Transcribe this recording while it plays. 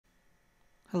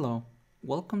Hello,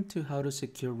 welcome to How to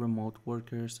Secure Remote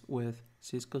Workers with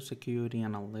Cisco Security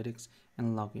Analytics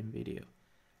and Login video.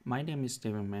 My name is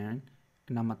David Marin,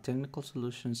 and I'm a Technical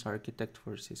Solutions Architect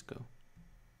for Cisco.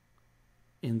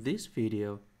 In this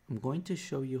video, I'm going to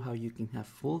show you how you can have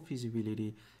full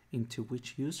visibility into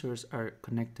which users are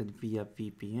connected via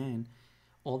VPN,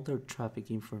 all their traffic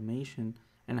information,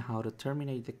 and how to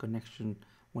terminate the connection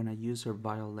when a user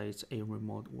violates a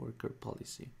remote worker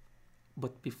policy.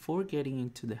 But before getting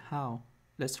into the how,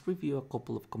 let's review a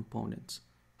couple of components.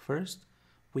 First,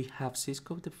 we have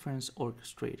Cisco Defense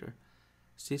Orchestrator.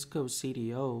 Cisco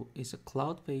CDO is a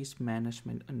cloud-based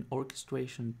management and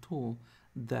orchestration tool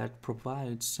that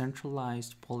provides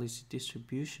centralized policy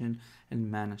distribution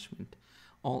and management,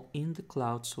 all in the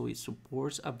cloud, so it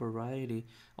supports a variety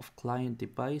of client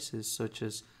devices such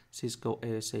as Cisco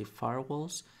ASA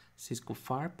firewalls, Cisco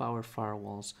Firepower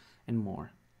firewalls, and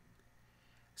more.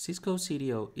 Cisco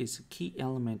CDO is a key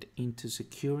element into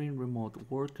securing remote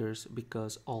workers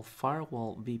because all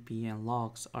firewall VPN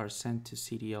logs are sent to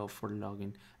CDO for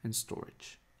login and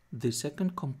storage. The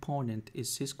second component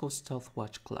is Cisco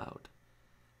StealthWatch Cloud.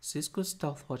 Cisco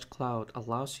StealthWatch Cloud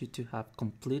allows you to have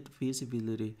complete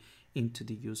visibility into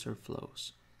the user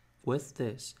flows. With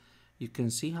this, you can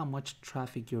see how much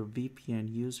traffic your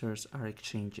VPN users are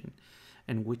exchanging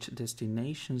and which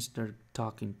destinations they're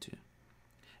talking to.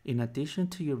 In addition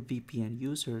to your VPN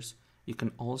users, you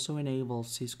can also enable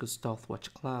Cisco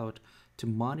StealthWatch Cloud to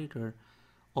monitor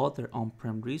other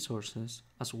on-prem resources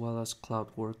as well as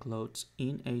cloud workloads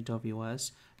in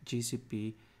AWS,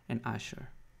 GCP, and Azure.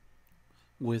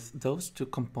 With those two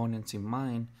components in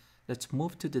mind, let's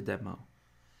move to the demo.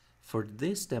 For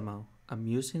this demo, I'm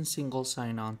using single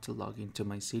sign-on to log into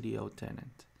my CDO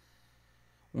tenant.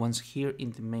 Once here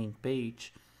in the main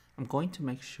page, I'm going to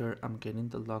make sure I'm getting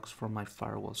the logs from my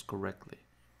firewalls correctly.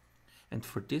 And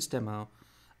for this demo,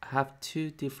 I have two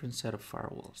different set of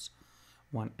firewalls,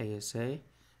 one ASA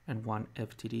and one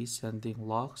FTD sending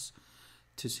logs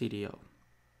to CDO.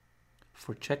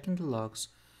 For checking the logs,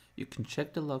 you can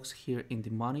check the logs here in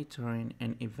the monitoring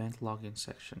and event logging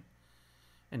section.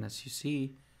 And as you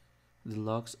see, the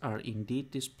logs are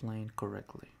indeed displaying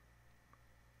correctly.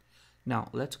 Now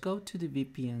let's go to the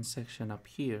VPN section up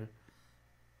here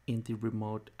in the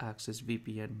remote access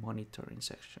VPN monitoring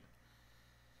section.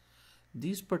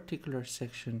 This particular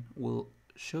section will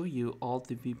show you all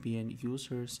the VPN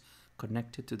users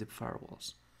connected to the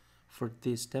firewalls. For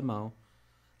this demo,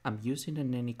 I'm using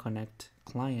an AnyConnect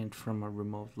client from a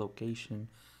remote location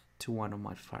to one of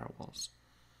my firewalls.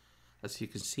 As you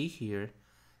can see here,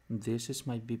 this is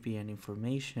my VPN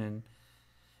information,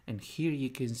 and here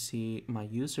you can see my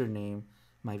username,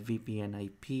 my VPN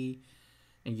IP,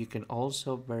 and you can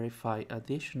also verify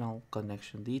additional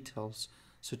connection details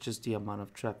such as the amount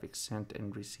of traffic sent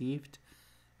and received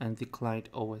and the client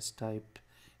OS type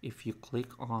if you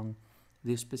click on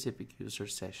this specific user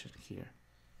session here.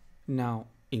 Now,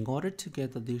 in order to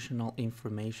get additional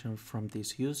information from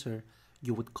this user,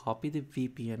 you would copy the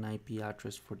VPN IP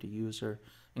address for the user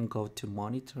and go to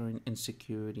Monitoring and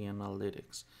Security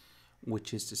Analytics,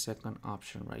 which is the second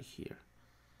option right here.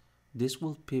 This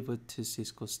will pivot to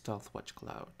Cisco StealthWatch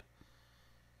Cloud.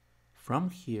 From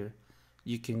here,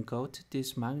 you can go to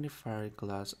this magnifier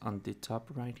glass on the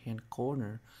top right hand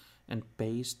corner and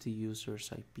paste the user's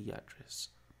IP address.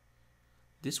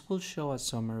 This will show a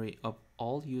summary of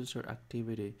all user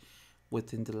activity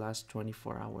within the last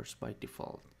 24 hours by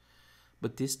default,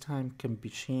 but this time can be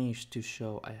changed to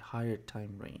show a higher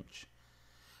time range.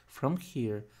 From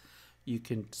here, you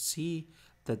can see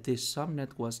that this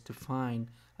subnet was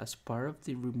defined as part of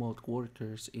the remote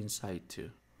workers inside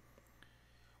too.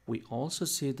 We also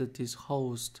see that this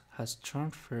host has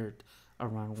transferred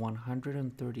around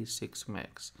 136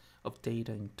 megs of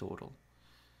data in total.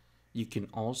 You can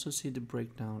also see the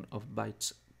breakdown of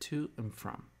bytes to and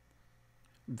from.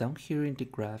 Down here in the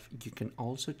graph, you can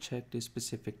also check the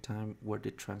specific time where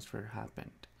the transfer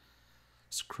happened.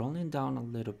 Scrolling down a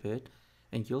little bit,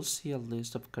 and you'll see a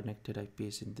list of connected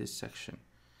IPs in this section.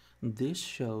 This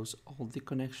shows all the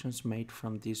connections made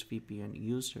from this VPN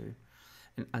user,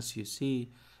 and as you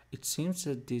see, it seems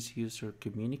that this user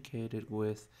communicated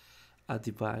with a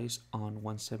device on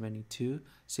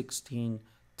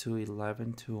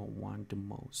 172.16.11.201 the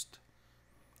most.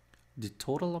 The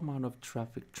total amount of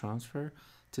traffic transfer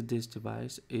to this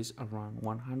device is around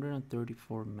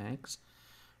 134 megs,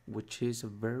 which is a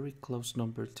very close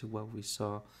number to what we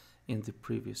saw in the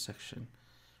previous section.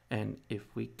 And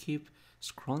if we keep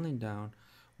scrolling down,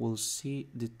 we'll see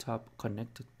the top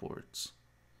connected ports,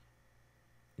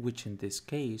 which in this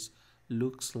case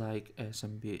looks like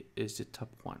SMB is the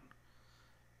top one.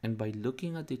 And by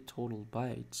looking at the total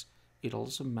bytes, it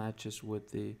also matches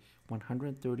with the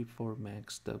 134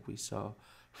 megs that we saw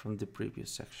from the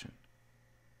previous section.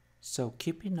 So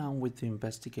keeping on with the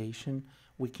investigation,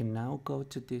 we can now go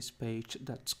to this page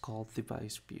that's called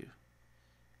Device View.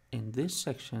 In this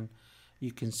section,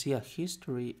 you can see a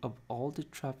history of all the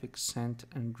traffic sent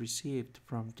and received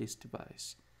from this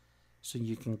device. So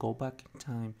you can go back in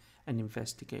time and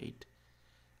investigate.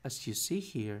 As you see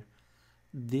here,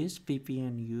 this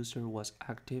VPN user was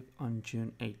active on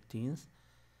June 18th,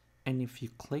 and if you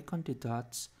click on the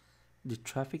dots, the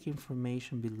traffic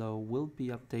information below will be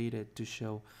updated to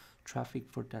show traffic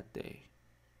for that day.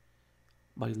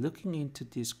 By looking into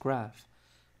this graph,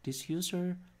 this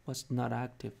user was not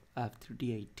active after the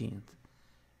 18th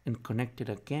and connected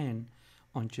again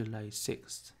on July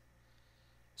 6th.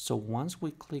 So once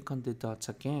we click on the dots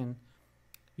again,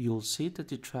 you'll see that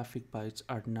the traffic bytes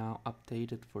are now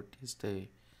updated for this day,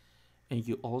 and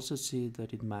you also see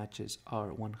that it matches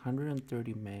our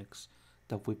 130 megs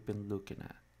that we've been looking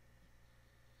at.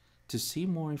 To see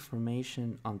more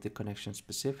information on the connection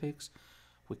specifics,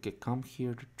 we can come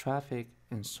here to traffic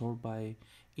and sort by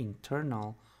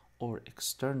internal or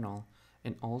external,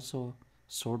 and also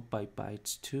sort by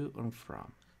bytes to and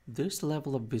from. This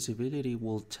level of visibility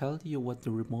will tell you what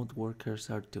the remote workers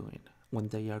are doing when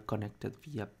they are connected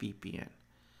via VPN.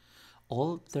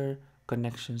 All of their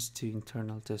connections to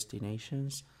internal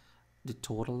destinations, the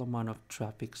total amount of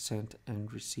traffic sent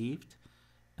and received,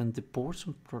 and the ports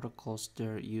and protocols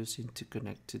they're using to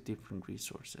connect to different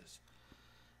resources.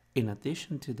 In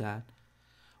addition to that,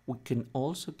 we can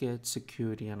also get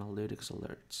security analytics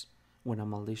alerts when a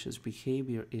malicious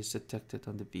behavior is detected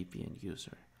on the VPN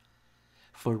user.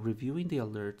 For reviewing the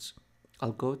alerts,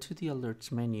 I'll go to the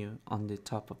alerts menu on the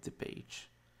top of the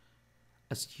page.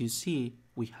 As you see,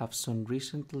 we have some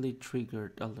recently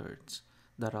triggered alerts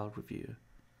that I'll review.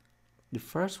 The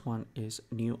first one is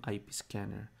new IP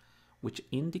scanner, which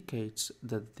indicates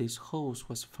that this host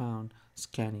was found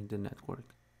scanning the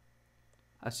network.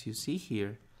 As you see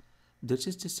here, this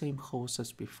is the same host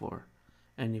as before,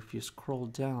 and if you scroll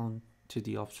down to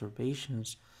the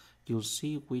observations, you'll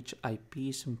see which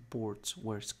IPs and ports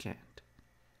were scanned.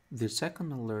 The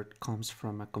second alert comes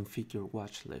from a configure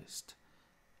watch list.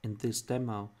 In this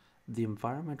demo, the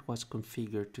environment was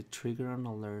configured to trigger an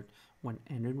alert when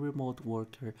any remote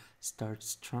worker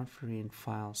starts transferring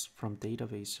files from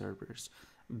database servers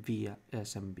via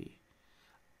SMB.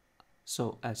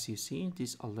 So as you see in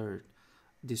this alert,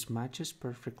 this matches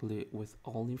perfectly with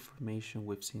all information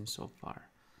we've seen so far.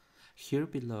 Here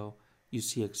below, you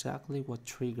see exactly what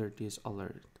triggered this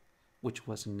alert, which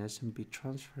was an SMB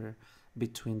transfer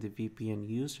between the VPN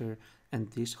user and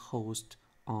this host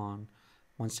on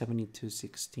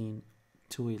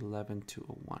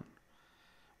 172.16.211.201,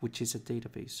 which is a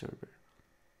database server.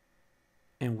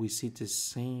 And we see the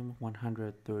same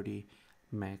 130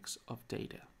 megs of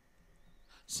data.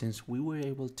 Since we were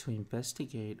able to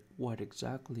investigate what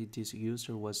exactly this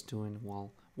user was doing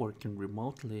while working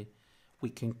remotely, we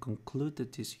can conclude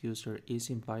that this user is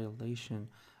in violation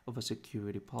of a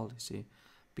security policy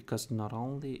because not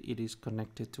only it is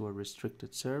connected to a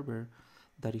restricted server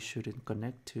that it shouldn't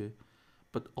connect to,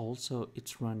 but also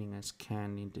it's running a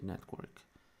scan in the network.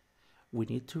 We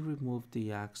need to remove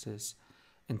the access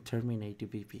and terminate the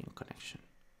VPN connection.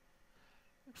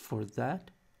 For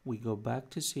that, we go back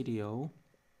to CDO,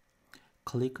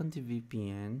 click on the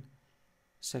VPN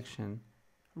section,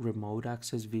 Remote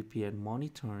Access VPN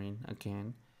Monitoring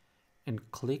again,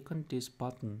 and click on this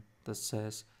button that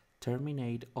says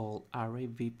Terminate all array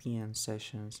VPN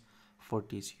sessions for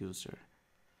this user.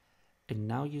 And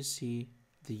now you see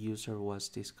the user was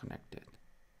disconnected.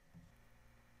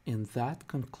 And that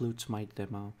concludes my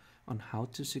demo on how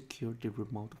to secure the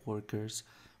remote workers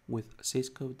with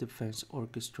Cisco Defense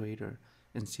Orchestrator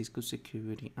and Cisco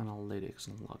Security Analytics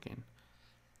and Login.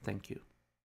 Thank you.